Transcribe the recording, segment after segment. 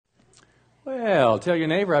Well, tell your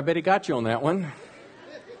neighbor, I bet he got you on that one.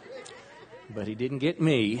 But he didn't get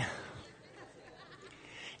me.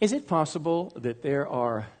 Is it possible that there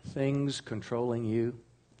are things controlling you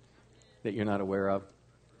that you're not aware of?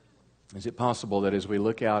 Is it possible that as we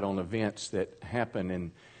look out on events that happen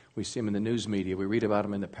and we see them in the news media, we read about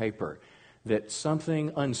them in the paper, that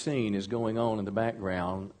something unseen is going on in the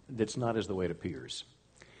background that's not as the way it appears?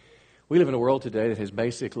 We live in a world today that has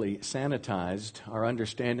basically sanitized our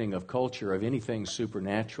understanding of culture, of anything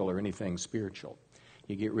supernatural or anything spiritual.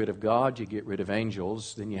 You get rid of God, you get rid of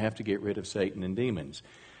angels, then you have to get rid of Satan and demons.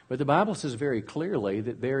 But the Bible says very clearly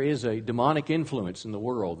that there is a demonic influence in the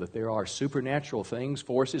world, that there are supernatural things,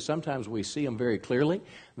 forces. Sometimes we see them very clearly,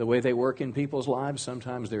 the way they work in people's lives.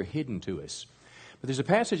 Sometimes they're hidden to us. But there's a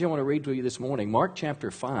passage I want to read to you this morning, Mark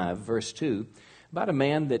chapter 5, verse 2, about a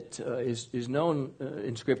man that is known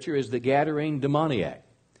in Scripture as the Gadarene demoniac.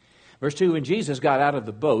 Verse 2, when Jesus got out of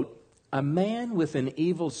the boat, a man with an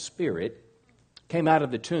evil spirit came out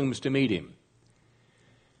of the tombs to meet him.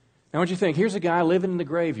 Now, what you think? Here's a guy living in the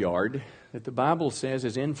graveyard that the Bible says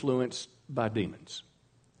is influenced by demons.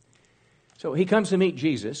 So he comes to meet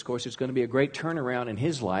Jesus. Of course, it's going to be a great turnaround in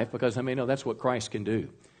his life because, that's what Christ can do.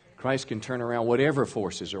 Christ can turn around whatever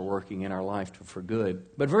forces are working in our life for good.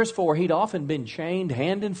 But verse 4, he'd often been chained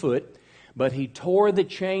hand and foot, but he tore the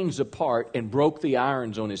chains apart and broke the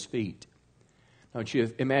irons on his feet. Don't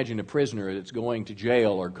you imagine a prisoner that's going to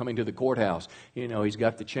jail or coming to the courthouse. He's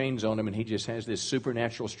got the chains on him and he just has this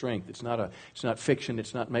supernatural strength. It's not fiction,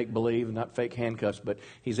 it's not make-believe, not fake handcuffs, but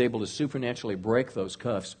he's able to supernaturally break those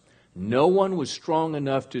cuffs. No one was strong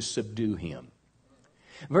enough to subdue him.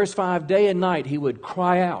 Verse 5, day and night he would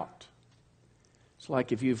cry out. It's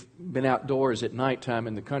like if you've been outdoors at nighttime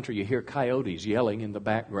in the country, you hear coyotes yelling in the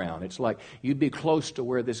background. It's like you'd be close to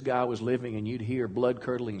where this guy was living and you'd hear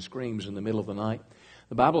blood-curdling screams in the middle of the night.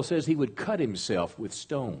 The Bible says he would cut himself with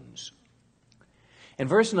stones. In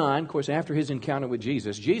verse 9, of course, after his encounter with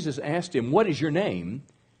Jesus, Jesus asked him, "What is your name?"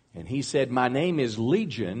 And he said, "My name is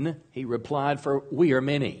Legion." He replied, "For we are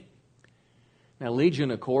many." Now, legion,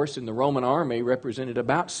 of course, in the Roman army represented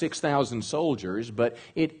about 6,000 soldiers, but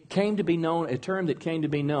it came to be known, a term that came to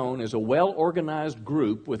be known as a well-organized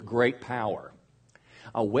group with great power.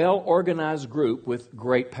 A well-organized group with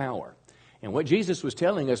great power. And what Jesus was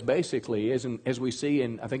telling us basically is, as we see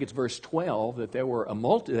in, I think it's verse 12, that there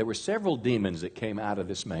were several demons that came out of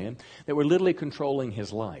this man that were literally controlling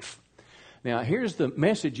his life. Now, here's the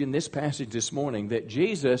message in this passage this morning, that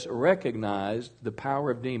Jesus recognized the power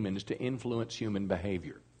of demons to influence human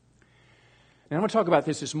behavior. Now, I'm going to talk about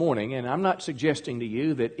this morning, and I'm not suggesting to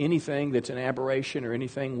you that anything that's an aberration or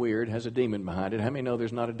anything weird has a demon behind it. How many know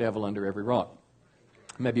there's not a devil under every rock?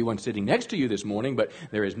 Maybe one sitting next to you this morning, but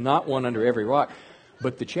there is not one under every rock.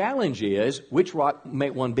 But the challenge is, which rock may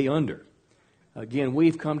one be under? Again,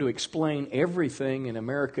 we've come to explain everything in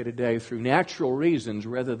America today through natural reasons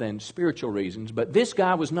rather than spiritual reasons. But this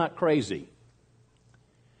guy was not crazy.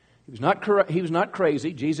 He was not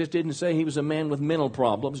crazy. Jesus didn't say he was a man with mental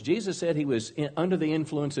problems. Jesus said he was under the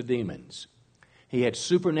influence of demons. He had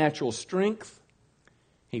supernatural strength.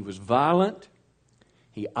 He was violent.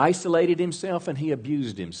 He isolated himself and he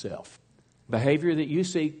abused himself. Behavior that you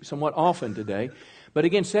see somewhat often today. But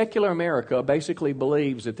again, secular America basically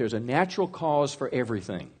believes that there's a natural cause for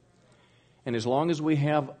everything. And as long as we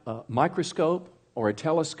have a microscope or a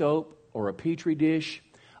telescope or a petri dish,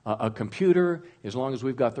 a computer, as long as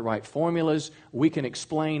we've got the right formulas, we can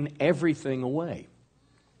explain everything away.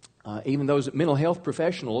 Even those mental health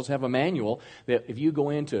professionals have a manual that if you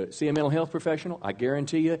go in to see a mental health professional, I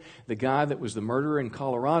guarantee you, the guy that was the murderer in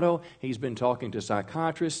Colorado, he's been talking to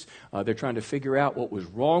psychiatrists. They're trying to figure out what was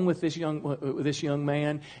wrong with this young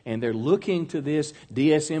man, and they're looking to this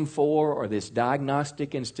DSM-4 or this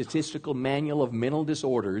Diagnostic and Statistical Manual of Mental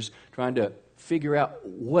Disorders, trying to figure out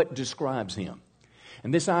what describes him.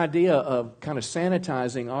 And this idea of kind of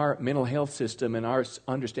sanitizing our mental health system and our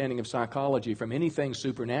understanding of psychology from anything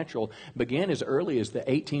supernatural began as early as the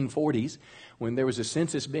 1840s when there was a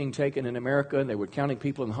census being taken in America and they were counting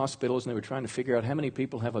people in hospitals and they were trying to figure out how many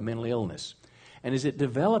people have a mental illness. And as it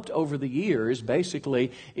developed over the years,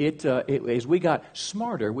 basically, as we got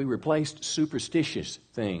smarter, we replaced superstitious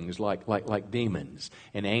things like demons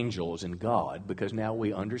and angels and God because now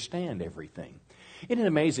we understand everything. Isn't it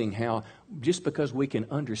amazing how just because we can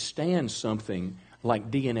understand something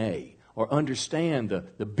like DNA or understand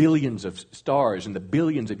the billions of stars and the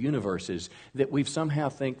billions of universes that we somehow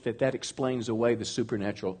think that explains away the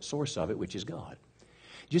supernatural source of it, which is God.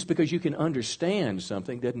 Just because you can understand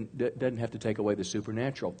something doesn't have to take away the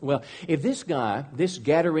supernatural. Well, if this guy, this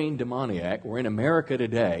Gadarene demoniac, were in America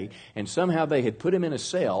today, and somehow they had put him in a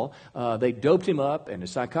cell, they doped him up, and a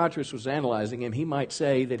psychiatrist was analyzing him, he might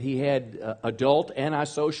say that he had adult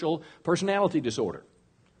antisocial personality disorder.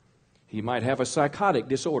 He might have a psychotic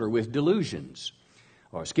disorder with delusions.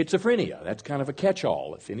 Or schizophrenia. That's kind of a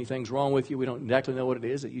catch-all. If anything's wrong with you, we don't exactly know what it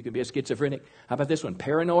is, that you can be a schizophrenic. How about this one?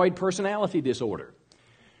 Paranoid personality disorder.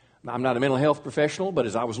 I'm not a mental health professional, but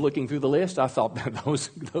as I was looking through the list, I thought that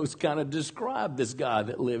those kind of described this guy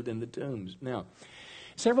that lived in the tombs. Now,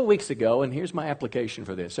 several weeks ago, and here's my application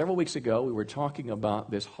for this. Several weeks ago, we were talking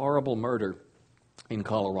about this horrible murder in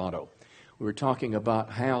Colorado. We were talking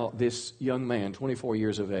about how this young man, 24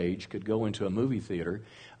 years of age, could go into a movie theater,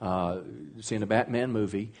 seeing a Batman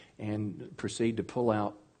movie, and proceed to pull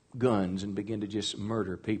out guns and begin to just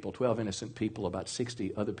murder people. 12 innocent people, about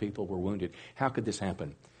 60 other people were wounded. How could this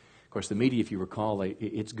happen? Of course, the media, if you recall,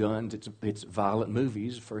 it's guns, it's violent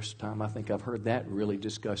movies. First time I think I've heard that really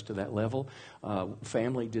discussed to that level.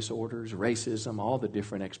 Family disorders, racism, all the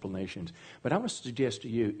different explanations. But I want to suggest to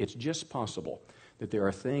you, it's just possible that there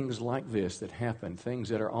are things like this that happen, things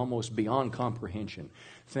that are almost beyond comprehension,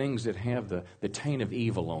 things that have the taint of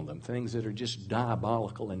evil on them, things that are just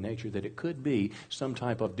diabolical in nature, that it could be some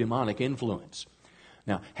type of demonic influence.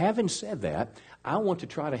 Now, having said that, I want to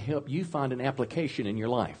try to help you find an application in your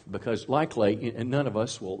life, because likely, and none of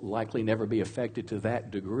us will likely never be affected to that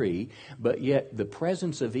degree, but yet the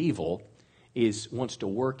presence of evil wants to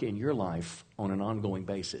work in your life on an ongoing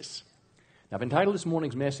basis. Now, I've entitled this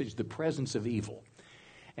morning's message, The Presence of Evil.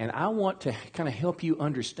 And I want to kind of help you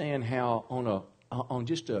understand how on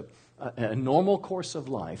just a normal course of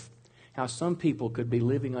life, how some people could be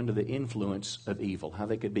living under the influence of evil, how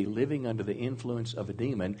they could be living under the influence of a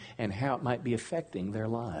demon, and how it might be affecting their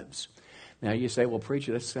lives. Now you say, well,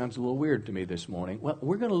 preacher, that sounds a little weird to me this morning. Well,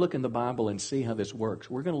 we're going to look in the Bible and see how this works.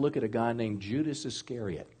 We're going to look at a guy named Judas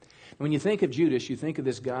Iscariot. When you think of Judas, you think of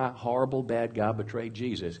this guy, horrible, bad guy, betrayed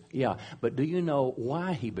Jesus. Yeah, but do you know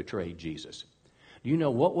why he betrayed Jesus? Do you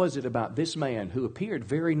know what was it about this man who appeared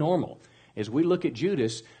very normal? As we look at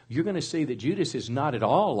Judas, you're going to see that Judas is not at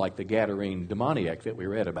all like the Gadarene demoniac that we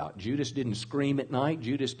read about. Judas didn't scream at night.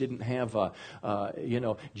 Judas didn't have,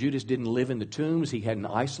 Judas didn't live in the tombs. He hadn't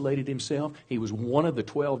isolated himself. He was one of the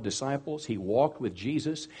 12 disciples. He walked with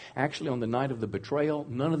Jesus. Actually, on the night of the betrayal,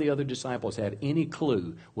 none of the other disciples had any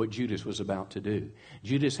clue what Judas was about to do.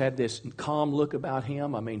 Judas had this calm look about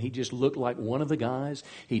him. I mean, he just looked like one of the guys.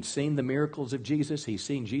 He'd seen the miracles of Jesus. He'd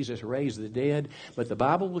seen Jesus raise the dead. But the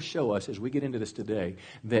Bible will show us, as we get into this today,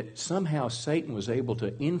 that somehow Satan was able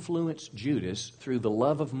to influence Judas through the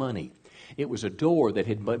love of money. It was a door that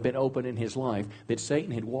had been open in his life that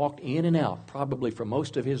Satan had walked in and out probably for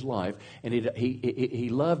most of his life, and he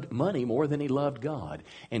loved money more than he loved God.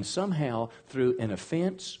 And somehow through an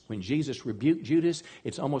offense, when Jesus rebuked Judas,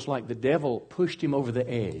 it's almost like the devil pushed him over the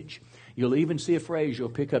edge. You'll even see a phrase you'll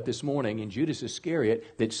pick up this morning in Judas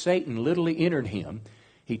Iscariot that Satan literally entered him.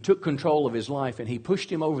 He took control of his life and he pushed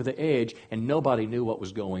him over the edge, and nobody knew what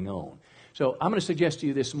was going on. So I'm going to suggest to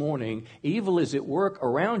you this morning, evil is at work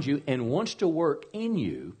around you and wants to work in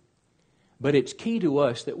you, but it's key to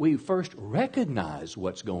us that we first recognize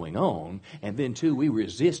what's going on, and then two, we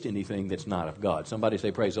resist anything that's not of God. Somebody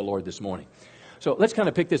say praise the Lord this morning. So let's kind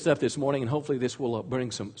of pick this up this morning, and hopefully this will bring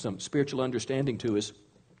some spiritual understanding to us.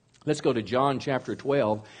 Let's go to John chapter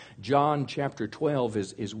 12. John chapter 12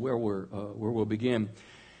 is where we'll begin.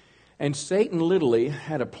 And Satan literally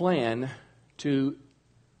had a plan to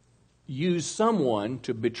use someone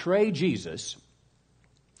to betray Jesus,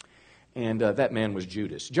 and that man was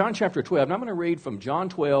Judas. John chapter 12, and I'm going to read from John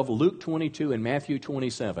 12, Luke 22, and Matthew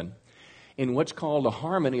 27 in what's called a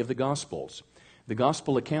harmony of the Gospels. The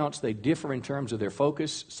gospel accounts, they differ in terms of their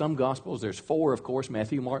focus. Some gospels, there's 4, of course,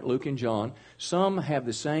 Matthew, Mark, Luke, and John. Some have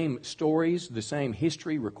the same stories, the same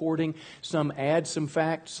history recording. Some add some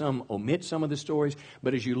facts, some omit some of the stories.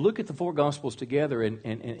 But as you look at the 4 gospels together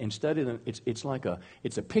and study them,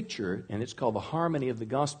 it's a picture, and it's called the harmony of the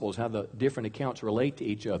gospels, how the different accounts relate to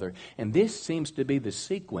each other. And this seems to be the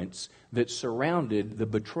sequence that surrounded the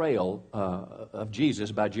betrayal of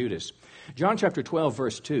Jesus by Judas. John chapter 12,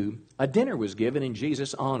 verse 2, a dinner was given in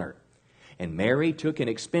Jesus' honor, and Mary took an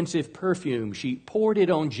expensive perfume. She poured it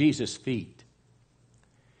on Jesus' feet.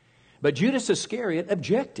 But Judas Iscariot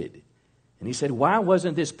objected, and he said, why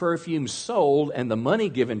wasn't this perfume sold and the money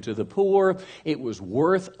given to the poor? It was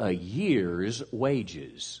worth a year's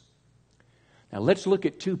wages. Now let's look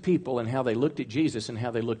at 2 people and how they looked at Jesus and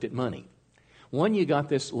how they looked at money. One, you got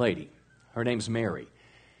this lady. Her name's Mary.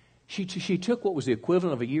 She took what was the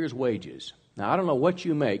equivalent of a year's wages. Now, I don't know what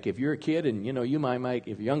you make. If you're a kid and, you might make,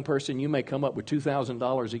 if you're a young person, you may come up with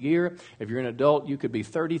 $2,000 a year. If you're an adult, you could be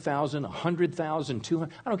 $30,000, $100,000, $200,000.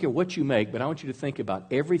 I don't care what you make, but I want you to think about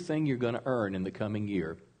everything you're going to earn in the coming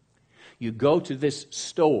year. You go to this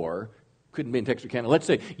store, couldn't be in Texarkana. Let's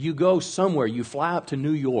say you go somewhere, you fly up to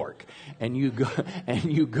New York, and you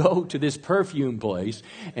go to this perfume place,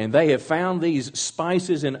 and they have found these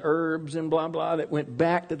spices and herbs and blah blah that went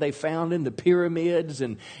back that they found in the pyramids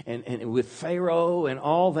and with Pharaoh and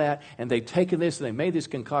all that, and they've taken this and they made this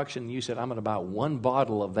concoction, and you said, I'm going to buy one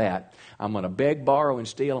bottle of that. I'm going to beg, borrow, and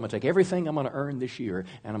steal. I'm going to take everything I'm going to earn this year,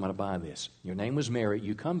 and I'm going to buy this. Your name was Mary.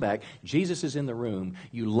 You come back. Jesus is in the room.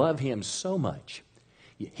 You love him so much.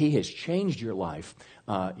 He has changed your life.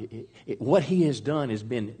 What he has done has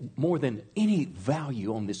been more than any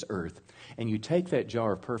value on this earth. And you take that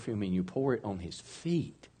jar of perfume and you pour it on his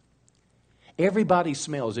feet. Everybody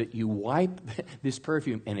smells it. You wipe this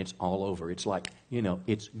perfume and it's all over. It's like,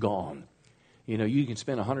 it's gone. You can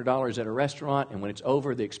spend $100 at a restaurant, and when it's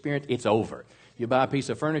over, the experience, it's over. You buy a piece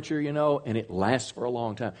of furniture, and it lasts for a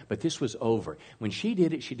long time. But this was over. When she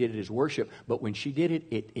did it as worship. But when she did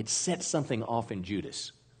it, it set something off in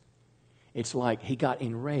Judas. It's like he got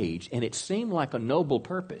enraged, and it seemed like a noble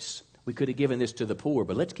purpose. We could have given this to the poor,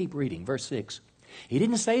 but let's keep reading. Verse 6. He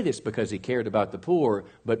didn't say this because he cared about the poor,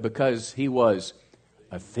 but because he was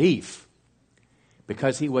a thief.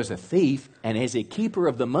 Because he was a thief, and as a keeper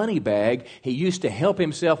of the money bag, he used to help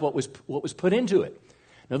himself what was put into it.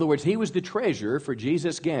 In other words, he was the treasurer for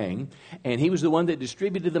Jesus' gang, and he was the one that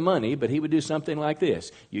distributed the money, but he would do something like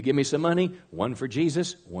this. You give me some money, one for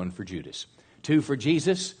Jesus, one for Judas. Two for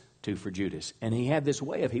Jesus, two for Judas. And he had this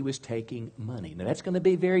way of he was taking money. Now that's going to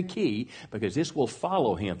be very key because this will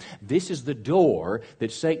follow him. This is the door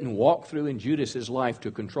that Satan walked through in Judas's life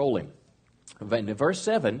to control him. In verse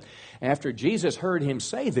 7, after Jesus heard him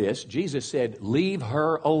say this, Jesus said, leave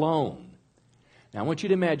her alone. Now I want you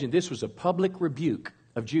to imagine this was a public rebuke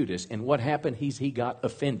of Judas, and what happened? He got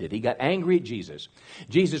offended. He got angry at Jesus.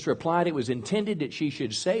 Jesus replied, it was intended that she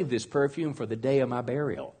should save this perfume for the day of my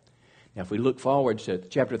burial. Now if we look forward to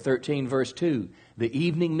chapter 13, verse 2, the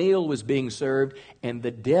evening meal was being served, and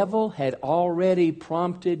the devil had already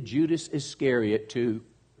prompted Judas Iscariot to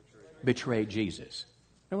betray Jesus.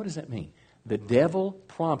 Now what does that mean? The devil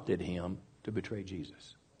prompted him to betray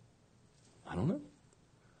Jesus. I don't know.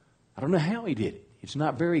 I don't know how he did it. It's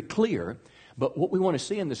not very clear. But what we want to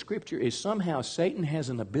see in the Scripture is somehow Satan has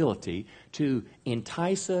an ability to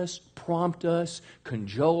entice us, prompt us,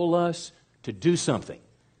 cajole us to do something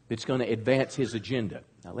that's going to advance his agenda.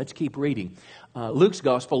 Now let's keep reading. Luke's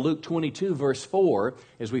Gospel, Luke 22, verse 4,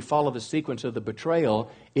 as we follow the sequence of the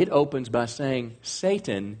betrayal, it opens by saying,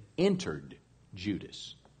 Satan entered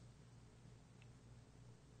Judas.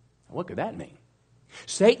 Now, what could that mean?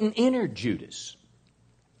 Satan entered Judas.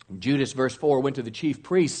 Judas, verse 4, went to the chief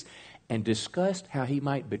priests and discussed how he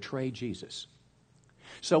might betray Jesus.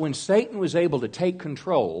 So when Satan was able to take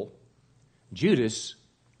control, Judas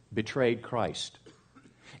betrayed Christ.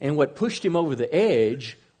 And what pushed him over the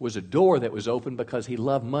edge was a door that was open because he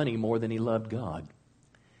loved money more than he loved God.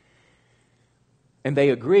 And they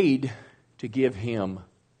agreed to give him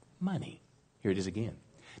money. Here it is again.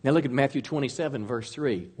 Now look at Matthew 27, verse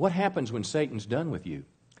 3. What happens when Satan's done with you?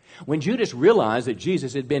 When Judas realized that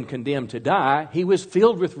Jesus had been condemned to die, he was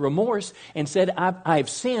filled with remorse and said, I've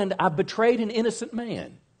sinned, I've betrayed an innocent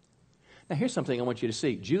man. Now here's something I want you to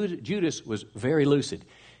see. Judas was very lucid.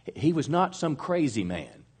 He was not some crazy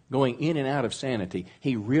man going in and out of sanity.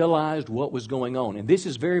 He realized what was going on. And this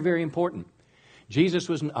is very, very important. Judas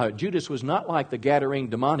was not like the Gadarene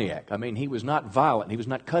demoniac. I mean, he was not violent. He was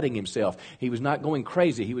not cutting himself. He was not going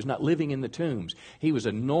crazy. He was not living in the tombs. He was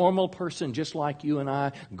a normal person just like you and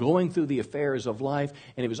I, going through the affairs of life.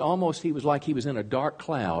 And he was like he was in a dark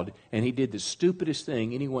cloud, and he did the stupidest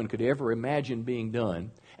thing anyone could ever imagine being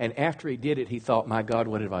done. And after he did it, he thought, my God,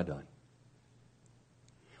 what have I done?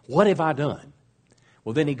 What have I done?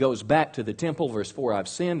 Well, then he goes back to the temple, verse 4, I've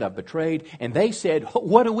sinned, I've betrayed. And they said,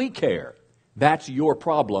 what do we care? That's your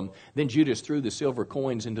problem. Then Judas threw the silver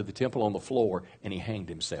coins into the temple on the floor, and he hanged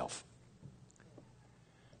himself.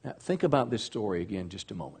 Now, think about this story again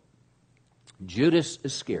just a moment. Judas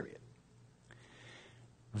Iscariot.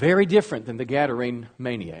 Very different than the Gadarene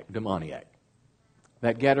demoniac.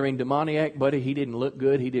 That Gadarene demoniac, buddy, he didn't look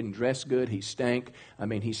good. He didn't dress good. He stank. I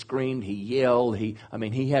mean, he screamed. He yelled. He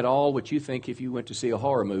had all what you think if you went to see a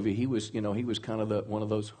horror movie. He was kind of one of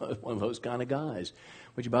those kind of guys.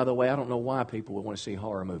 Which, by the way, I don't know why people would want to see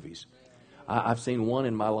horror movies. I've seen one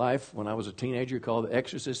in my life when I was a teenager called The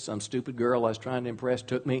Exorcist. Some stupid girl I was trying to impress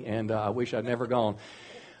took me, and I wish I'd never gone.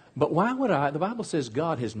 But why would I? The Bible says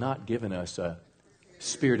God has not given us a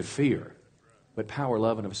spirit of fear, but power,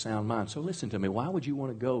 love, and of a sound mind. So listen to me. Why would you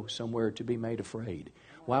want to go somewhere to be made afraid?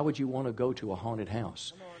 Why would you want to go to a haunted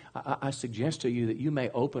house? I suggest to you that you may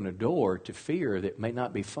open a door to fear that may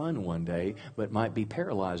not be fun one day, but might be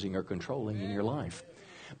paralyzing or controlling in your life.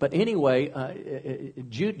 But anyway,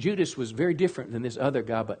 Judas was very different than this other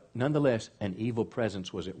guy, but nonetheless, an evil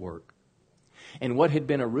presence was at work. And what had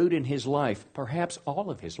been a root in his life, perhaps all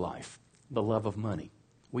of his life, the love of money.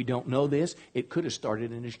 We don't know this. It could have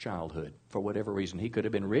started in his childhood for whatever reason. He could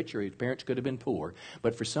have been rich or his parents could have been poor.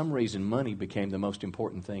 But for some reason, money became the most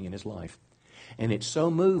important thing in his life. And it so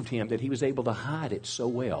moved him that he was able to hide it so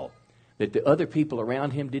well that the other people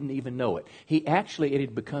around him didn't even know it. It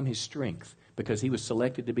had become his strength because he was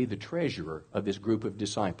selected to be the treasurer of this group of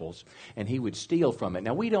disciples, and he would steal from it.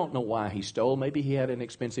 Now, we don't know why he stole. Maybe he had an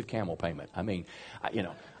expensive camel payment. I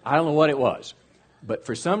don't know what it was. But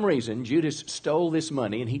for some reason, Judas stole this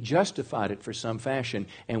money, and he justified it for some fashion.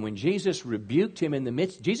 And when Jesus rebuked him in the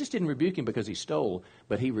midst, Jesus didn't rebuke him because he stole,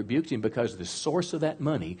 but he rebuked him because the source of that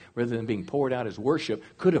money, rather than being poured out as worship,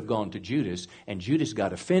 could have gone to Judas. And Judas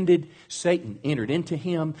got offended. Satan entered into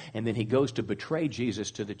him, and then he goes to betray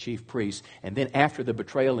Jesus to the chief priests. And then after the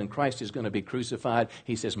betrayal and Christ is going to be crucified,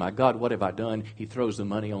 he says, "My God, what have I done?" He throws the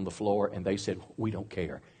money on the floor, and they said, "We don't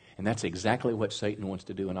care." And that's exactly what Satan wants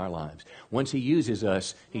to do in our lives. Once he uses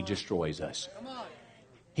us, he destroys us.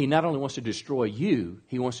 He not only wants to destroy you,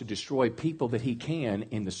 he wants to destroy people that he can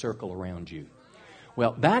in the circle around you.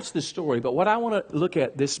 Well, that's the story. But what I want to look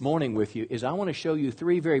at this morning with you is I want to show you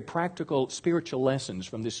 3 very practical spiritual lessons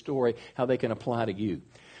from this story, how they can apply to you.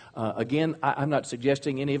 Again, I'm not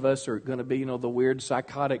suggesting any of us are going to be, the weird,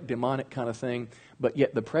 psychotic, demonic kind of thing. But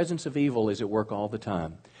yet the presence of evil is at work all the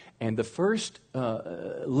time. And the first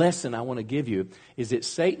lesson I want to give you is that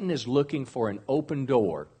Satan is looking for an open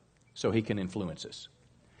door so he can influence us.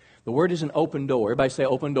 The word is an open door. Everybody say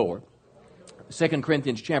open door. 2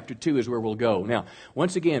 Corinthians chapter 2 is where we'll go. Now,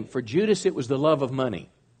 once again, for Judas it was the love of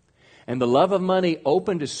money. And the love of money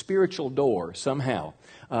opened a spiritual door somehow.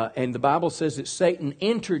 And the Bible says that Satan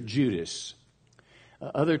entered Judas.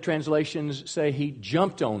 Other translations say he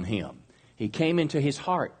jumped on him. He came into his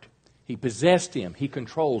heart. He possessed him. He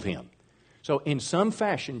controlled him. So in some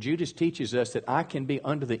fashion, Judas teaches us that I can be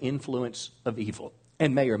under the influence of evil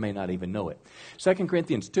and may or may not even know it. 2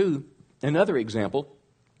 Corinthians 2, another example,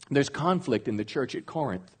 there's conflict in the church at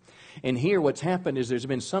Corinth. And here what's happened is there's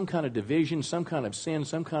been some kind of division, some kind of sin,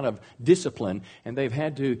 some kind of discipline, and they've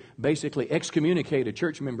had to basically excommunicate a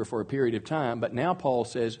church member for a period of time. But now Paul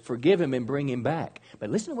says, forgive him and bring him back. But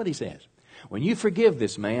listen to what he says. When you forgive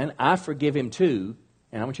this man, I forgive him too.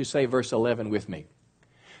 And I want you to say verse 11 with me.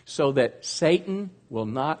 So that Satan will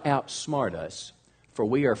not outsmart us, for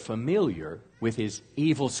we are familiar with his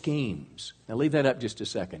evil schemes. Now leave that up just a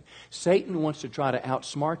second. Satan wants to try to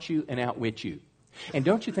outsmart you and outwit you. And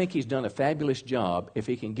don't you think he's done a fabulous job if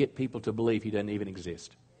he can get people to believe he doesn't even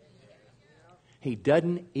exist? He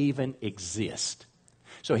doesn't even exist.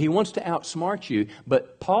 So he wants to outsmart you,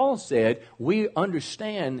 but Paul said we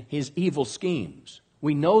understand his evil schemes.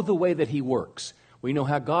 We know the way that he works. We know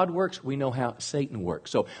how God works. We know how Satan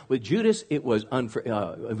works. So with Judas, it was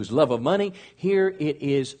love of money. Here it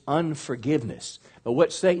is unforgiveness. But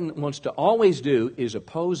what Satan wants to always do is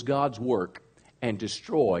oppose God's work and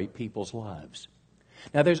destroy people's lives.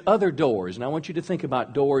 Now there's other doors, and I want you to think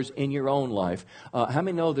about doors in your own life. How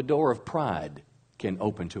many know the door of pride can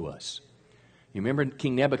open to us? You remember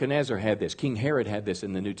King Nebuchadnezzar had this. King Herod had this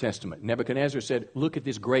in the New Testament. Nebuchadnezzar said, look at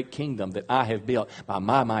this great kingdom that I have built by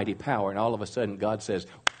my mighty power. And all of a sudden, God says,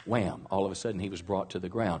 wham, all of a sudden he was brought to the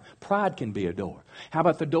ground. Pride can be a door. How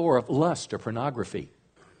about the door of lust or pornography?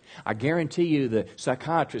 I guarantee you the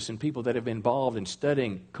psychiatrists and people that have been involved in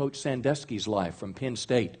studying Coach Sandusky's life from Penn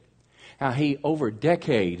State, how he over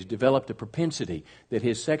decades developed a propensity that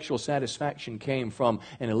his sexual satisfaction came from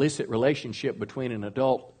an illicit relationship between an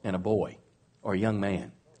adult and a boy or a young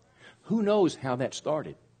man. Who knows how that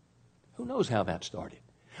started? Who knows how that started?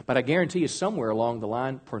 But I guarantee you somewhere along the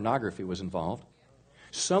line, pornography was involved.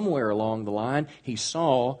 Somewhere along the line, he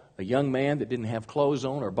saw a young man that didn't have clothes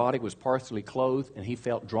on, or body was partially clothed, and he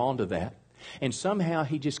felt drawn to that. And somehow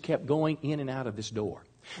he just kept going in and out of this door.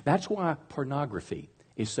 That's why pornography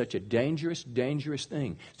is such a dangerous, dangerous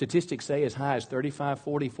thing. Statistics say as high as 35,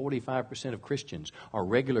 40, 45% of Christians are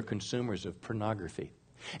regular consumers of pornography.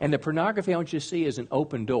 And the pornography I want you to see is an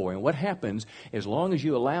open door. And what happens, as long as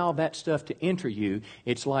you allow that stuff to enter you,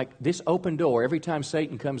 it's like this open door. Every time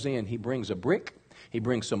Satan comes in, he brings a brick, he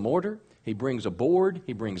brings some mortar, he brings a board,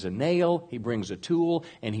 he brings a nail, he brings a tool,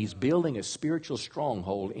 and he's building a spiritual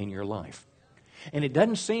stronghold in your life. And it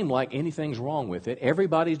doesn't seem like anything's wrong with it.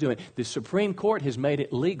 Everybody's doing it. The Supreme Court has made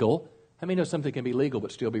it legal. How many know something can be legal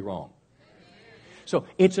but still be wrong? So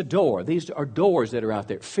it's a door. These are doors that are out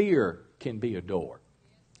there. Fear can be a door.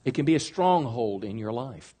 It can be a stronghold in your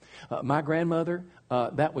life. My grandmother,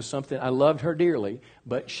 that was something, I loved her dearly,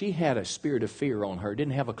 but she had a spirit of fear on her,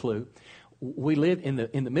 didn't have a clue. We lived in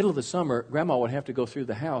the middle of the summer, Grandma would have to go through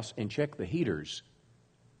the house and check the heaters,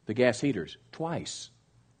 the gas heaters, twice.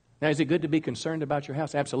 Now, is it good to be concerned about your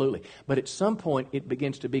house? Absolutely. But at some point, it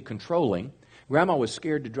begins to be controlling. Grandma was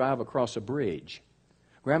scared to drive across a bridge.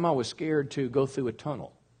 Grandma was scared to go through a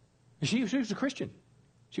tunnel. She was a Christian.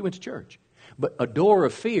 She went to church. But a door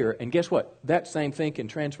of fear, and guess what? That same thing can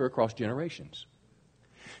transfer across generations.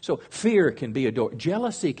 So fear can be a door.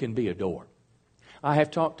 Jealousy can be a door. I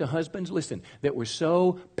have talked to husbands, listen, that were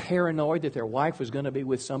so paranoid that their wife was going to be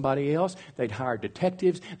with somebody else. They'd hire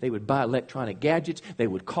detectives. They would buy electronic gadgets. They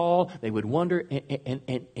would call. They would wonder.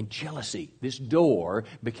 And jealousy, this door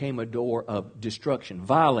became a door of destruction,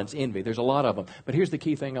 violence, envy. There's a lot of them. But here's the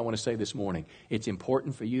key thing I want to say this morning. It's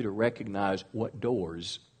important for you to recognize what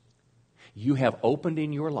doors you have opened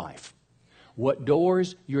in your life, what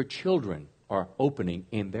doors your children are opening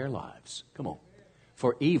in their lives. Come on.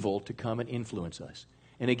 For evil to come and influence us.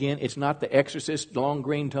 And again, it's not the exorcist, long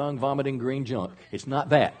green tongue, vomiting green junk. It's not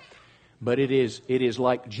that. But it is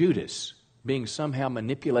like Judas being somehow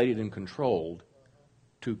manipulated and controlled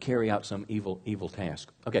to carry out some evil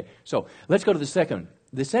task. Okay, so let's go to the second.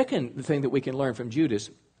 The second thing that we can learn from Judas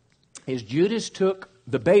is Judas took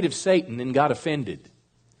the bait of Satan and got offended.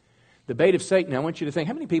 The bait of Satan. I want you to think,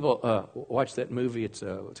 how many people watch that movie? It's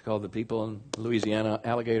what's called The People in Louisiana,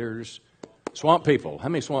 Alligators. Swamp People. How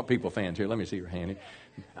many Swamp People fans here? Let me see your hand.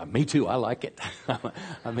 Me too. I like it.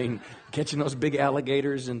 I mean, catching those big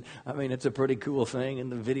alligators, and I mean, it's a pretty cool thing,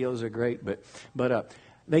 and the videos are great. But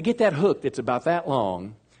they get that hook that's about that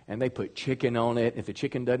long, and they put chicken on it. If the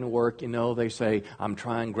chicken doesn't work, they say, I'm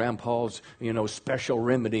trying Grandpa's, special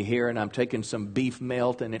remedy here, and I'm taking some beef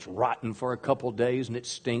melt, and it's rotten for a couple days, and it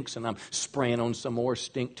stinks, and I'm spraying on some more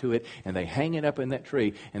stink to it, and they hang it up in that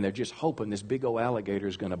tree, and they're just hoping this big old alligator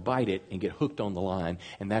is going to bite it and get hooked on the line,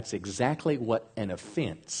 and that's exactly what an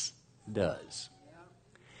offense does.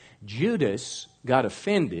 Judas got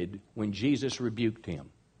offended when Jesus rebuked him.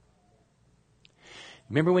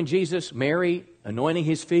 Remember when Mary anointing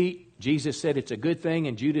his feet, Jesus said it's a good thing,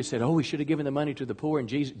 and Judas said, we should have given the money to the poor, and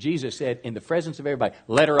Jesus said, in the presence of everybody,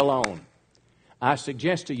 let her alone. I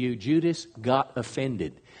suggest to you, Judas got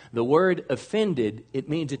offended. The word offended, it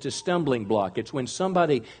means it's a stumbling block. It's when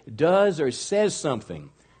somebody does or says something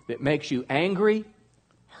that makes you angry,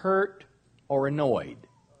 hurt, or annoyed.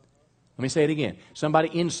 Let me say it again. Somebody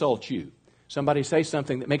insults you. Somebody says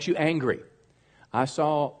something that makes you angry. I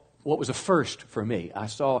saw what was a first for me. I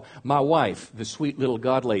saw my wife, the sweet little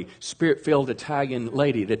godly, spirit-filled Italian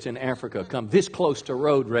lady that's in Africa, come this close to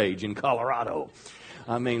road rage in Colorado.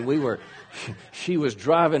 I mean, she was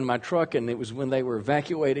driving my truck, and it was when they were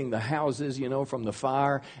evacuating the houses, from the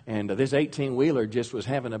fire, and this 18-wheeler just was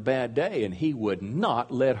having a bad day, and he would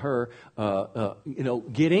not let her,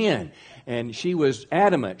 get in. And she was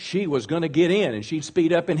adamant she was going to get in, and she'd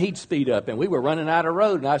speed up, and he'd speed up, and we were running out of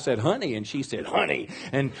road, and I said, honey, and she said, honey,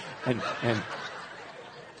 and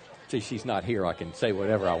see, she's not here. I can say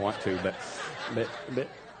whatever I want to, but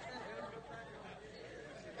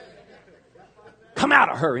come out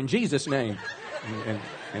of her in Jesus' name.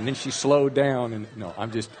 And then she slowed down, and no,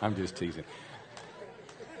 I'm just teasing.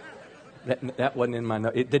 That wasn't in my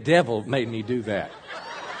notes. The devil made me do that.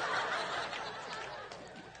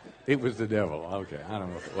 It was the devil. Okay, I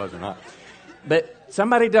don't know if it was or not. But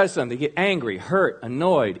somebody does something, they get angry, hurt,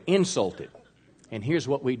 annoyed, insulted. And here's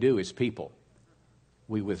what we do as people.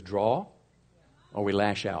 We withdraw or we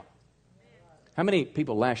lash out. How many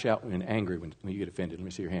people lash out when angry when you get offended? Let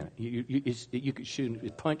me see your hand. You could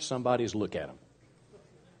shoot, punch somebody's, look at them.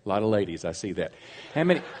 A lot of ladies, I see that.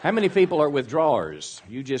 How many people are withdrawers?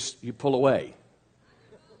 You pull away.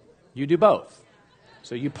 You do both.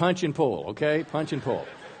 So you punch and pull, okay? Punch and pull.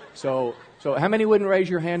 So how many wouldn't raise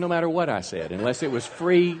your hand no matter what I said, unless it was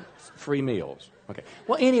free meals? Okay.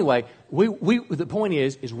 Well, anyway, the point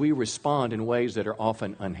is we respond in ways that are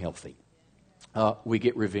often unhealthy. We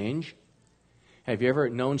get revenge. Have you ever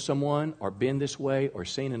known someone or been this way or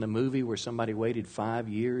seen in a movie where somebody waited 5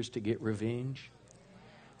 years to get revenge?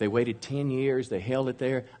 They waited 10 years. They held it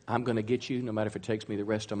there. I'm going to get you no matter if it takes me the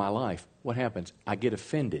rest of my life. What happens? I get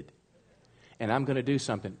offended. And I'm going to do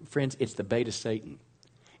something. Friends, it's the bait of Satan.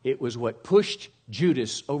 It was what pushed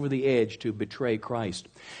Judas over the edge to betray Christ.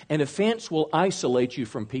 An offense will isolate you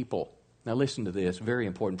from people. Now listen to this, very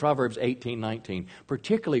important. Proverbs 18:19,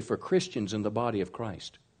 particularly for Christians in the body of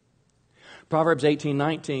Christ. Proverbs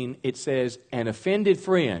 18:19, it says, an offended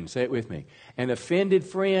friend, say it with me, an offended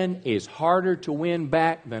friend is harder to win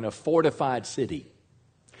back than a fortified city.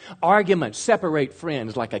 Arguments separate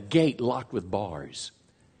friends like a gate locked with bars.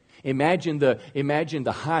 Imagine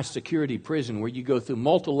the high security prison where you go through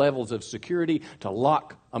multiple levels of security to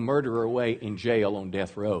lock a murderer away in jail on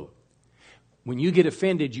death row. When you get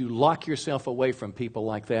offended, you lock yourself away from people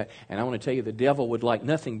like that. And I want to tell you, the devil would like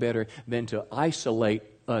nothing better than to isolate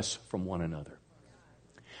us from one another.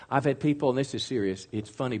 I've had people, and this is serious,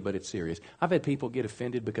 it's funny, but it's serious. I've had people get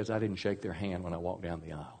offended because I didn't shake their hand when I walked down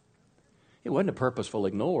the aisle. It wasn't a purposeful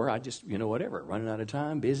ignore. I just, whatever, running out of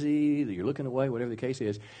time, busy, you're looking away, whatever the case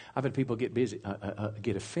is. I've had people get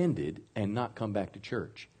get offended and not come back to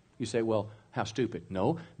church. You say, well, how stupid.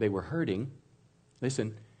 No, they were hurting.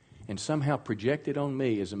 Listen, and somehow projected on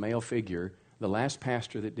me as a male figure, the last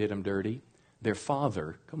pastor that did them dirty, their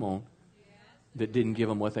father, come on, that didn't give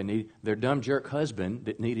them what they needed, their dumb jerk husband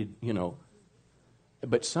that needed,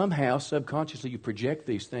 But somehow, subconsciously, you project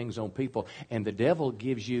these things on people, and the devil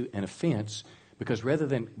gives you an offense because rather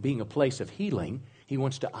than being a place of healing, he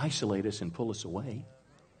wants to isolate us and pull us away.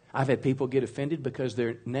 I've had people get offended because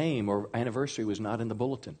their name or anniversary was not in the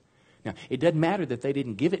bulletin. Now, it doesn't matter that they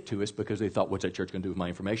didn't give it to us because they thought, what's that church going to do with my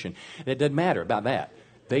information? It doesn't matter about that.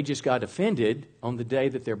 They just got offended on the day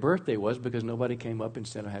that their birthday was because nobody came up and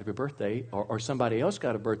said, happy birthday, or somebody else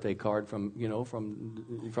got a birthday card from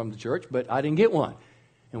the church, but I didn't get one.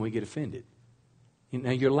 And we get offended.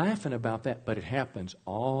 Now, you're laughing about that, but it happens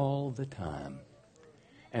all the time.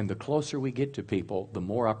 And the closer we get to people, the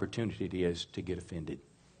more opportunity it is to get offended.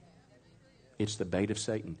 It's the bait of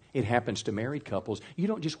Satan. It happens to married couples. You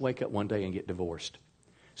don't just wake up one day and get divorced.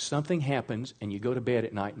 Something happens, and you go to bed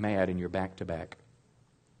at night mad, and you're back to back.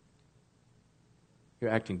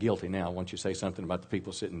 You're acting guilty now once you say something about the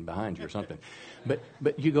people sitting behind you or something.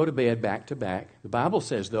 But you go to bed back to back. The Bible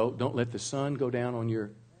says, though, don't let the sun go down on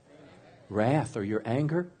your wrath or your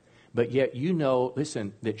anger. But yet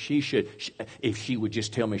listen, that she should, if she would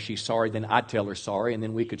just tell me she's sorry, then I'd tell her sorry, and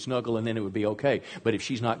then we could snuggle, and then it would be okay. But if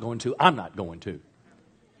she's not going to, I'm not going to.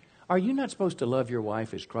 Are you not supposed to love your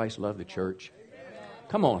wife as Christ loved the church?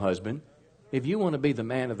 Come on, husband. If you want to be the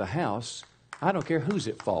man of the house, I don't care who's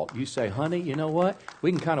at fault. You say, honey, you know what?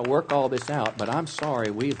 We can kind of work all this out, but I'm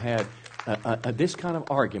sorry we've had this kind of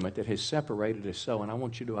argument that has separated us so, and I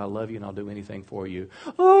want you to, I love you and I'll do anything for you.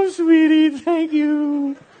 Oh, sweetie, thank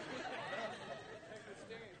you.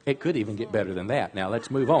 It could even get better than that. Now, let's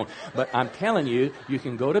move on. But I'm telling you, you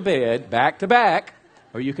can go to bed back to back,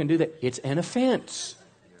 or you can do that. It's an offense.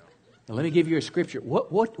 Now, let me give you a scripture.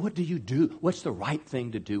 What do you do? What's the right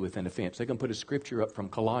thing to do with an offense? They're going to put a scripture up from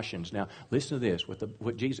Colossians. Now, listen to this,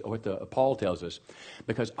 what Paul tells us,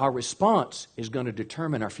 because our response is going to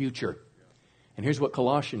determine our future. And here's what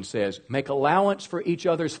Colossians says: make allowance for each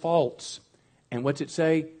other's faults. And what's it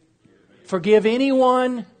say? Forgive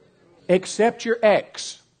anyone except your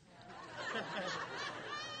ex.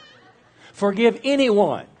 Forgive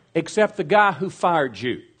anyone except the guy who fired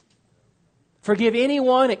you. Forgive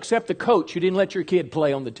anyone except the coach who didn't let your kid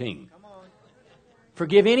play on the team.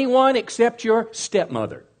 Forgive anyone except your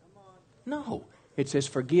stepmother. No. It says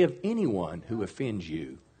forgive anyone who offends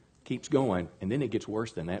you. Keeps going, and then it gets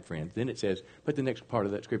worse than that, friends. Then it says, put the next part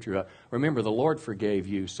of that scripture up. Remember, the Lord forgave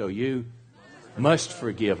you, so you must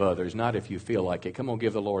forgive others, not if you feel like it. Come on,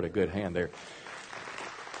 give the Lord a good hand there.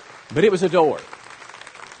 But it was a door.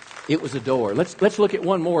 It was a door. Let's look at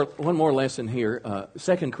one more lesson here.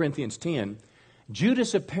 2 Corinthians 10.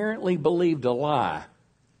 Judas apparently believed a lie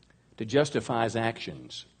to justify his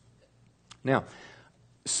actions. Now,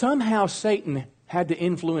 somehow Satan had to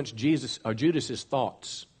influence Judas's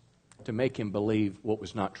thoughts to make him believe what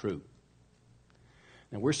was not true.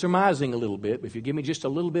 Now, we're surmising a little bit, but if you give me just a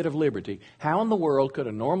little bit of liberty, how in the world could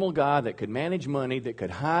a normal guy that could manage money, that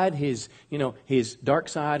could hide his dark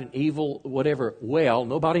side and evil, whatever,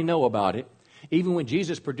 nobody know about it? Even when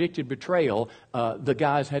Jesus predicted betrayal, the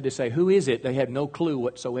guys had to say, who is it? They had no clue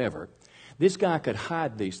whatsoever. This guy could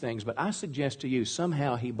hide these things, but I suggest to you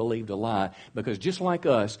somehow he believed a lie, because just like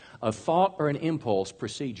us, a thought or an impulse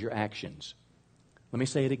precedes your actions. Let me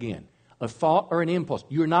say it again. A thought or an impulse.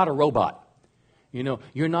 You're not a robot.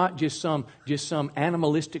 You're not just some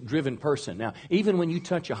animalistic driven person. Now, even when you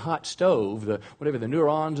touch a hot stove, the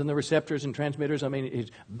neurons and the receptors and transmitters,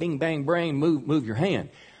 it's bing, bang, brain, move your hand.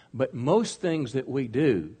 But most things that we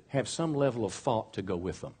do have some level of thought to go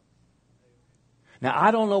with them. Now,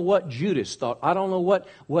 I don't know what Judas thought. I don't know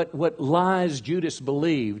what lies Judas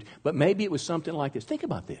believed, but maybe it was something like this. Think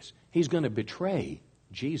about this. He's going to betray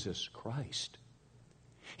Jesus Christ.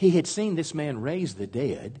 He had seen this man raise the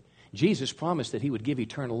dead. Jesus promised that he would give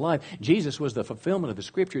eternal life. Jesus was the fulfillment of the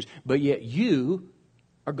Scriptures, but yet you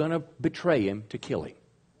are going to betray him to kill him,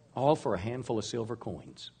 all for a handful of silver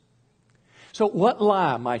coins. So what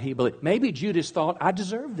lie might he believe? Maybe Judas thought, I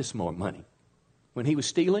deserve this more money. When he was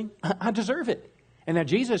stealing, I deserve it. And now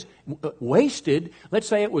Jesus wasted, let's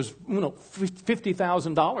say it was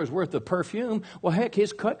 $50,000 worth of perfume. Well, heck,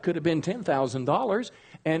 his cut could have been $10,000.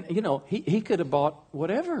 And, he could have bought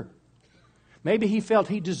whatever. Maybe he felt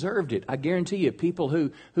he deserved it. I guarantee you, people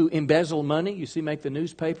who embezzle money, you see, make the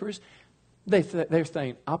newspapers, they're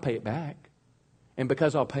saying, I'll pay it back. And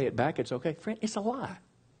because I'll pay it back, it's okay. Friend, it's a lie.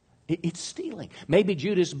 It's stealing. Maybe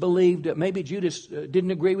Judas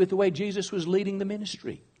didn't agree with the way Jesus was leading the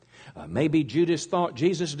ministry. Maybe Judas thought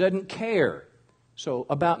Jesus doesn't care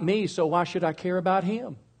about me, so why should I care about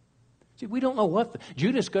him? See, we don't know what.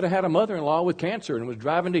 Judas could have had a mother-in-law with cancer and was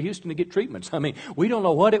driving to Houston to get treatments. I mean, we don't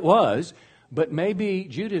know what it was, but maybe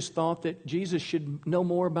Judas thought that Jesus should know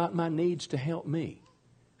more about my needs to help me.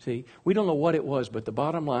 See, we don't know what it was, but the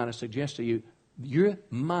bottom line, I suggest to you, your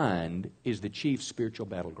mind is the chief spiritual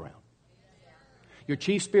battleground. Your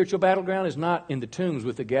chief spiritual battleground is not in the tombs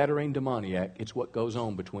with the Gadarene demoniac. It's what goes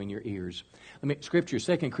on between your ears. Scripture,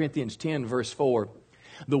 2 Corinthians 10, verse 4.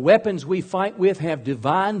 The weapons we fight with have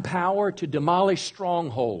divine power to demolish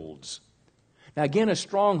strongholds. Now again, a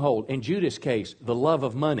stronghold, in Judas' case, the love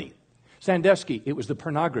of money. Sandusky, it was the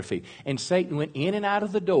pornography. And Satan went in and out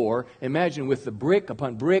of the door, imagine, with the brick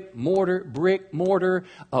upon brick, mortar,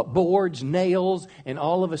 boards, nails, and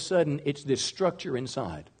all of a sudden it's this structure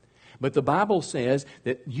inside. But the Bible says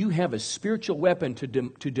that you have a spiritual weapon to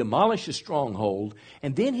demolish a stronghold,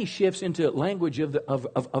 and then he shifts into language of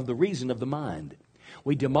the reason of the mind.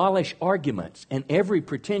 We demolish arguments and every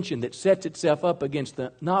pretension that sets itself up against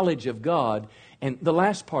the knowledge of God. And the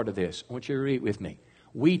last part of this, I want you to read it with me.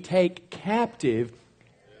 We take captive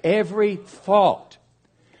every thought.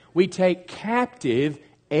 We take captive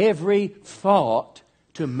every thought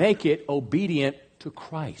to make it obedient to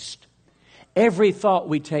Christ. Every thought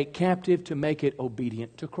we take captive to make it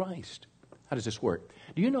obedient to Christ. How does this work?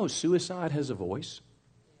 Do you know suicide has a voice?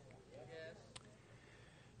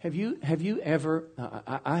 Have you ever,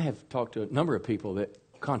 I have talked to a number of people that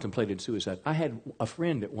contemplated suicide. I had a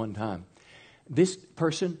friend at one time. This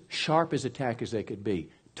person, sharp as a tack as they could be,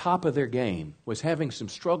 top of their game, was having some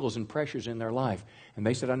struggles and pressures in their life. And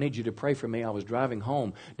they said, I need you to pray for me. I was driving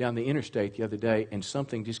home down the interstate the other day, and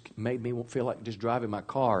something just made me feel like just driving my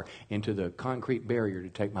car into the concrete barrier to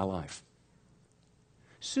take my life.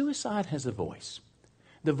 Suicide has a voice.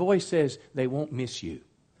 The voice says they won't miss you.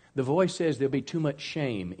 The voice says there'll be too much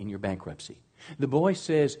shame in your bankruptcy. The voice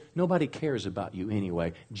says nobody cares about you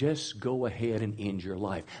anyway. Just go ahead and end your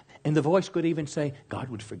life. And the voice could even say, God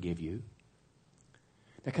would forgive you.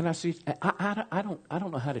 Now, can I see? I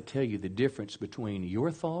don't know how to tell you the difference between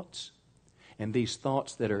your thoughts and these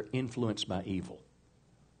thoughts that are influenced by evil.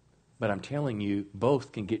 But I'm telling you,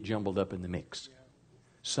 both can get jumbled up in the mix.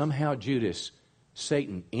 Somehow Judas,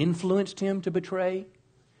 Satan influenced him to betray,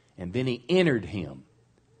 and then he entered him,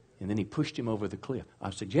 and then he pushed him over the cliff.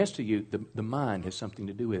 I suggest to you, the mind has something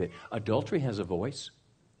to do with it. Adultery has a voice.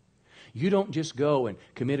 You don't just go and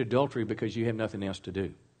commit adultery because you have nothing else to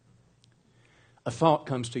do. A thought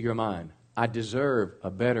comes to your mind. I deserve a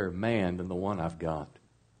better man than the one I've got.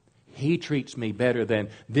 He treats me better than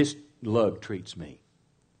this lug treats me.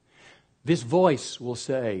 This voice will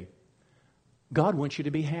say, God wants you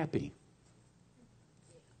to be happy.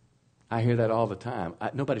 I hear that all the time.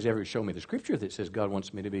 Nobody's ever shown me the scripture that says God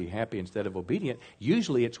wants me to be happy instead of obedient.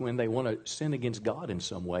 Usually it's when they want to sin against God in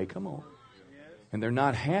some way. Come on. And they're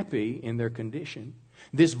not happy in their condition.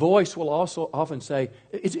 This voice will also often say,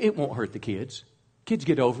 it won't hurt the kids. Kids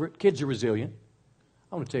get over it. Kids are resilient.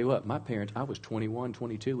 I want to tell you what, I was 21,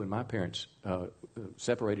 22 when my parents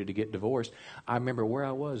separated to get divorced. I remember where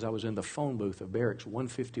I was. I was in the phone booth of Barracks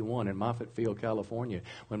 151 in Moffett Field, California,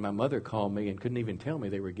 when my mother called me and couldn't even tell me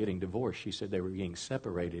they were getting divorced. She said they were getting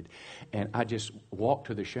separated. And I just walked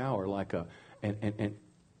to the shower and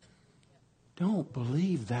don't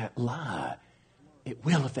believe that lie. It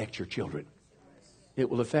will affect your children. It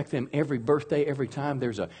will affect them every birthday, every time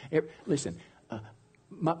listen,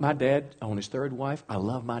 my dad on his third wife, I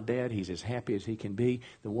love my dad. He's as happy as he can be.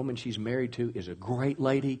 The woman she's married to is a great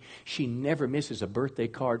lady. She never misses a birthday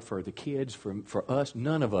card for the kids, for us,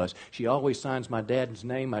 none of us. She always signs my dad's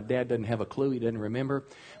name. My dad doesn't have a clue. He doesn't remember.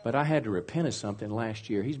 But I had to repent of something last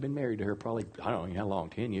year. He's been married to her probably, I don't know how long,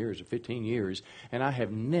 10 years or 15 years. And I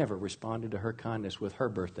have never responded to her kindness with her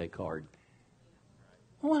birthday card.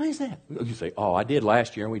 Why is that? You say, oh, I did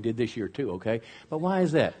last year and we did this year too, okay? But why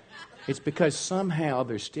is that? It's because somehow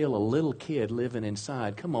there's still a little kid living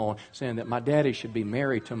inside, come on, saying that my daddy should be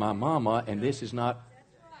married to my mama and this is not.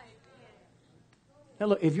 Now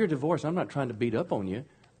look, if you're divorced, I'm not trying to beat up on you.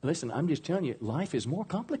 Listen, I'm just telling you, life is more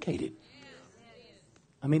complicated.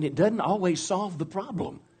 I mean, it doesn't always solve the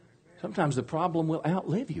problem. Sometimes the problem will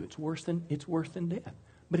outlive you. It's worse than death.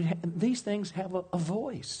 But these things have a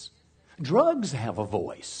voice. Drugs have a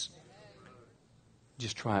voice.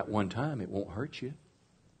 Just try it one time. It won't hurt you.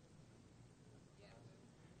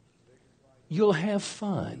 You'll have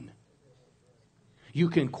fun. You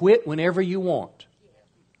can quit whenever you want.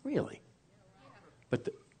 Really. But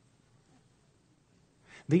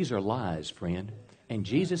these are lies, friend. And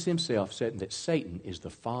Jesus himself said that Satan is the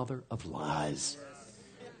father of lies.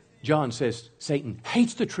 John says Satan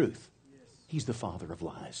hates the truth. He's the father of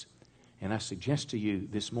lies. And I suggest to you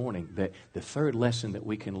this morning that the third lesson that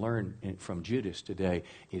we can learn from Judas today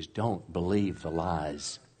is don't believe the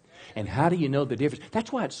lies. And how do you know the difference?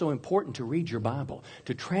 That's why it's so important to read your Bible,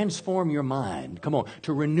 to transform your mind. Come on,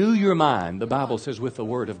 to renew your mind, the Bible says, with the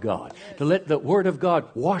Word of God. To let the Word of God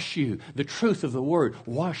wash you, the truth of the Word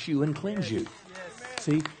wash you and cleanse you.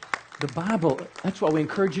 See, the Bible, that's why we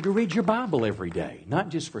encourage you to read your Bible every day. Not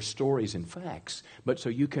just for stories and facts, but so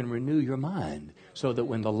you can renew your mind. So that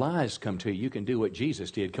when the lies come to you, you can do what Jesus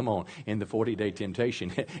did. Come on, in the 40-day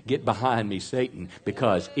temptation. Get behind me, Satan,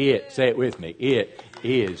 because it, say it with me, it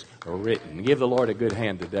is written. Give the Lord a good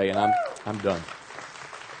hand today, and I'm done.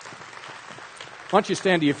 Why don't you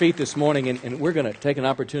stand to your feet this morning, and we're going to take an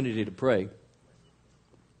opportunity to pray.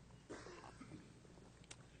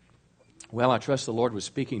 Well, I trust the Lord was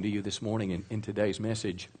speaking to you this morning in today's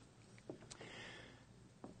message.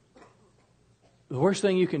 The worst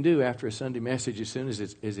thing you can do after a Sunday message, as soon as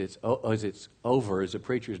it's over, as the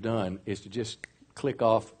preacher's done, is to just click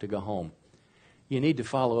off to go home. You need to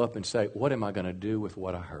follow up and say, what am I going to do with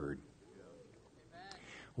what I heard?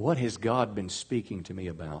 What has God been speaking to me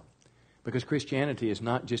about? Because Christianity is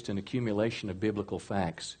not just an accumulation of biblical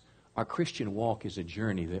facts. Our Christian walk is a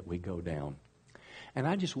journey that we go down. And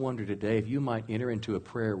I just wonder today if you might enter into a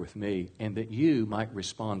prayer with me and that you might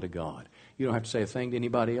respond to God. You don't have to say a thing to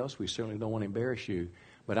anybody else. We certainly don't want to embarrass you.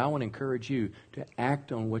 But I want to encourage you to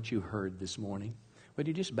act on what you heard this morning. Would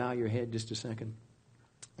you just bow your head just a second?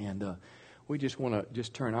 And we just want to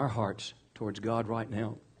just turn our hearts towards God right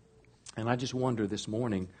now. And I just wonder this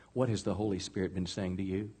morning, what has the Holy Spirit been saying to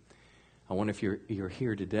you? I wonder if you're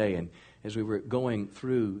here today. And as we were going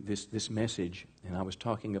through this message, and I was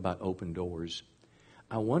talking about open doors,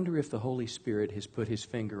 I wonder if the Holy Spirit has put his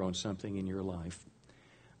finger on something in your life.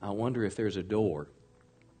 I wonder if there's a door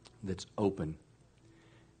that's open.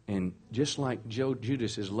 And just like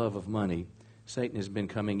Judas's love of money, Satan has been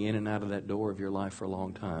coming in and out of that door of your life for a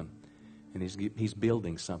long time. And he's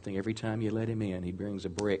building something. Every time you let him in, he brings a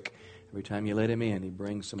brick. Every time you let him in, he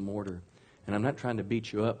brings some mortar. And I'm not trying to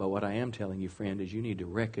beat you up, but what I am telling you, friend, is you need to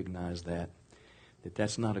recognize that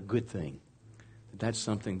that's not a good thing. That's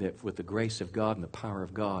something that, with the grace of God and the power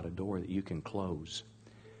of God, a door that you can close.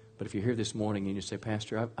 But if you're here this morning and you say,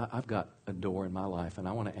 Pastor, I've got a door in my life, and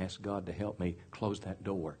I want to ask God to help me close that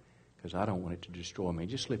door because I don't want it to destroy me.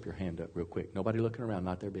 Just slip your hand up real quick. Nobody looking around,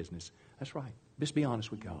 not their business. That's right. Just be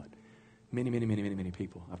honest with God. Many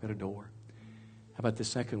people. I've got a door. How about the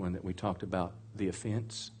second one that we talked about, the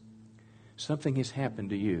offense? Something has happened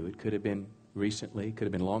to you. It could have been recently, could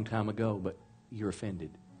have been a long time ago, but you're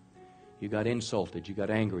offended. You got insulted, you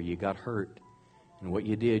got angry, you got hurt. And what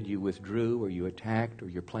you did, you withdrew or you attacked or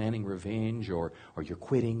you're planning revenge or you're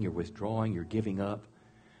quitting, you're withdrawing, you're giving up.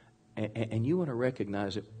 And you want to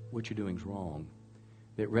recognize that what you're doing is wrong.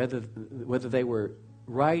 That whether they were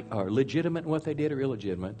right or legitimate in what they did or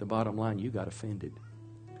illegitimate, the bottom line, you got offended.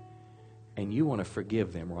 And you want to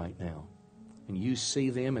forgive them right now. And you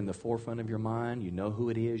see them in the forefront of your mind, you know who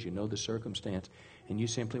it is, you know the circumstance, and you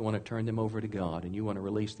simply want to turn them over to God, and you want to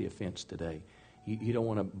release the offense today. You don't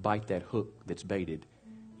want to bite that hook that's baited.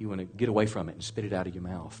 You want to get away from it and spit it out of your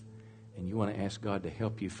mouth. And you want to ask God to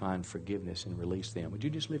help you find forgiveness and release them. Would you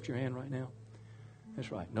just lift your hand right now?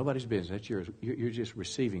 That's right. Nobody's business. That's yours. You're just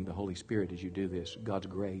receiving the Holy Spirit as you do this, God's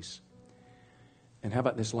grace. And how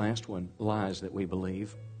about this last one, lies that we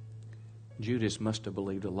believe? Judas must have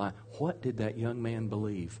believed a lie. What did that young man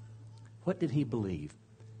believe? What did he believe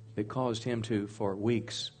that caused him to, for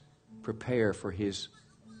weeks, prepare for his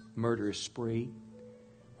murderous spree?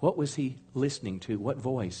 What was he listening to? What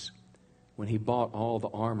voice? When he bought all the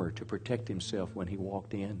armor to protect himself when he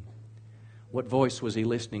walked in? What voice was he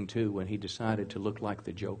listening to when he decided to look like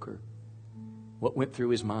the Joker? What went through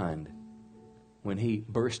his mind when he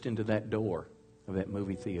burst into that door of that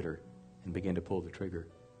movie theater and begin to pull the trigger?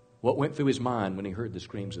 What went through his mind when he heard the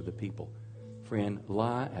screams of the people? Friend,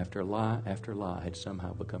 lie after lie after lie had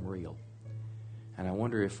somehow become real. And I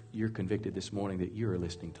wonder if you're convicted this morning that you're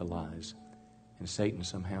listening to lies, and Satan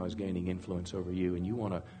somehow is gaining influence over you, and you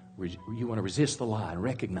want to resist the lie and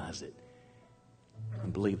recognize it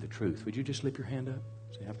and believe the truth. Would you just slip your hand up?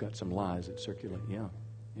 Say, I've got some lies that circulate. Yeah.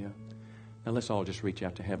 Now let's all just reach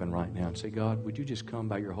out to heaven right now and say, God, would you just come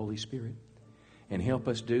by your Holy Spirit and help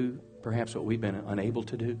us do perhaps what we've been unable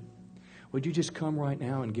to do? Would you just come right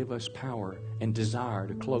now and give us power and desire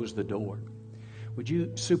to close the door? Would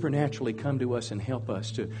you supernaturally come to us and help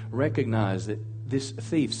us to recognize that this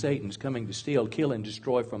thief, Satan's coming to steal, kill, and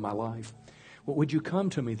destroy from my life? Well, would you come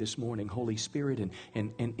to me this morning, Holy Spirit,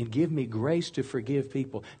 and give me grace to forgive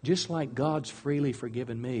people? Just like God's freely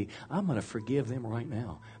forgiven me, I'm going to forgive them right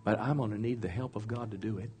now. But I'm going to need the help of God to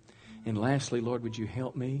do it. And lastly, Lord, would you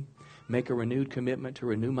help me make a renewed commitment to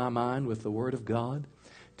renew my mind with the Word of God,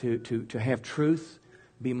 to have truth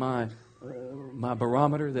be my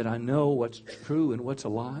barometer, that I know what's true and what's a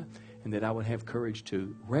lie, and that I would have courage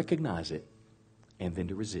to recognize it and then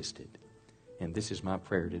to resist it. And this is my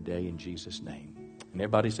prayer today in Jesus' name. And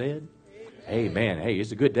everybody said? Amen. Hey,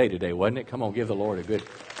 it's a good day today, wasn't it? Come on, give the Lord a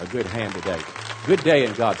good hand today. Good day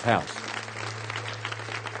in God's house.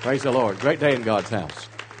 Praise the Lord. Great day in God's house.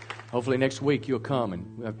 Hopefully next week you'll come,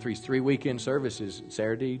 and we have three weekend services,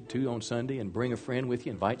 Saturday, 2 on Sunday, and bring a friend with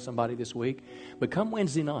you. Invite somebody this week. But come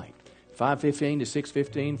Wednesday night. 5:15 to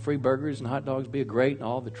 6:15, free burgers and hot dogs, be great, and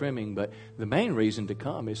all the trimming. But the main reason to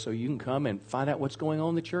come is so you can come and find out what's going on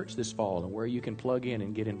in the church this fall and where you can plug in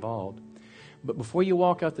and get involved. But before you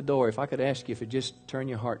walk out the door, if I could ask you if you'd just turn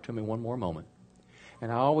your heart to me one more moment.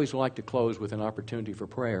 And I always like to close with an opportunity for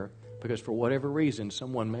prayer, because for whatever reason,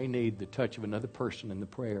 someone may need the touch of another person in the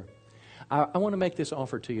prayer. I want to make this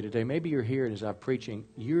offer to you today. Maybe you're here, and as I'm preaching,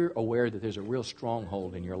 you're aware that there's a real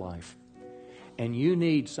stronghold in your life. And you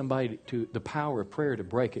need somebody the power of prayer to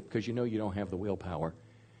break it, because you know you don't have the willpower.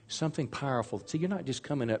 Something powerful. See, you're not just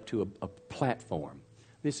coming up to a platform.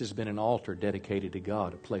 This has been an altar dedicated to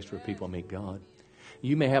God, a place where people meet God.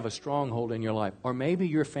 You may have a stronghold in your life, or maybe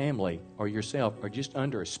your family or yourself are just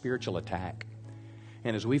under a spiritual attack.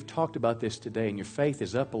 And as we've talked about this today, and your faith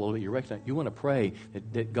is up a little bit, you recognize, you want to pray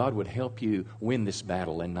that God would help you win this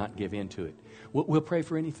battle and not give in to it. We'll pray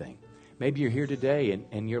for anything. Maybe you're here today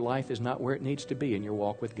and your life is not where it needs to be in your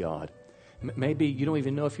walk with God. Maybe you don't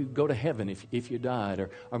even know if you go to heaven if you died.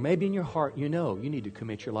 Or maybe in your heart you know you need to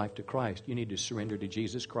commit your life to Christ. You need to surrender to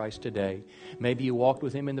Jesus Christ today. Maybe you walked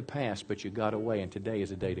with Him in the past, but you got away, and today is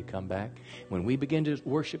a day to come back. When we begin to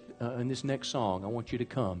worship in this next song, I want you to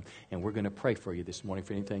come, and we're going to pray for you this morning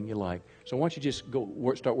for anything you like. So why don't you just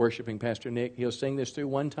go start worshiping Pastor Nick. He'll sing this through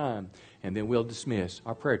one time, and then we'll dismiss.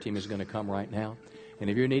 Our prayer team is going to come right now. And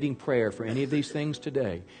if you're needing prayer for any of these things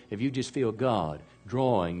today, if you just feel God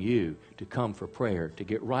drawing you to come for prayer, to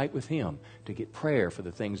get right with Him, to get prayer for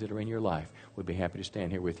the things that are in your life, we'd be happy to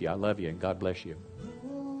stand here with you. I love you, and God bless you.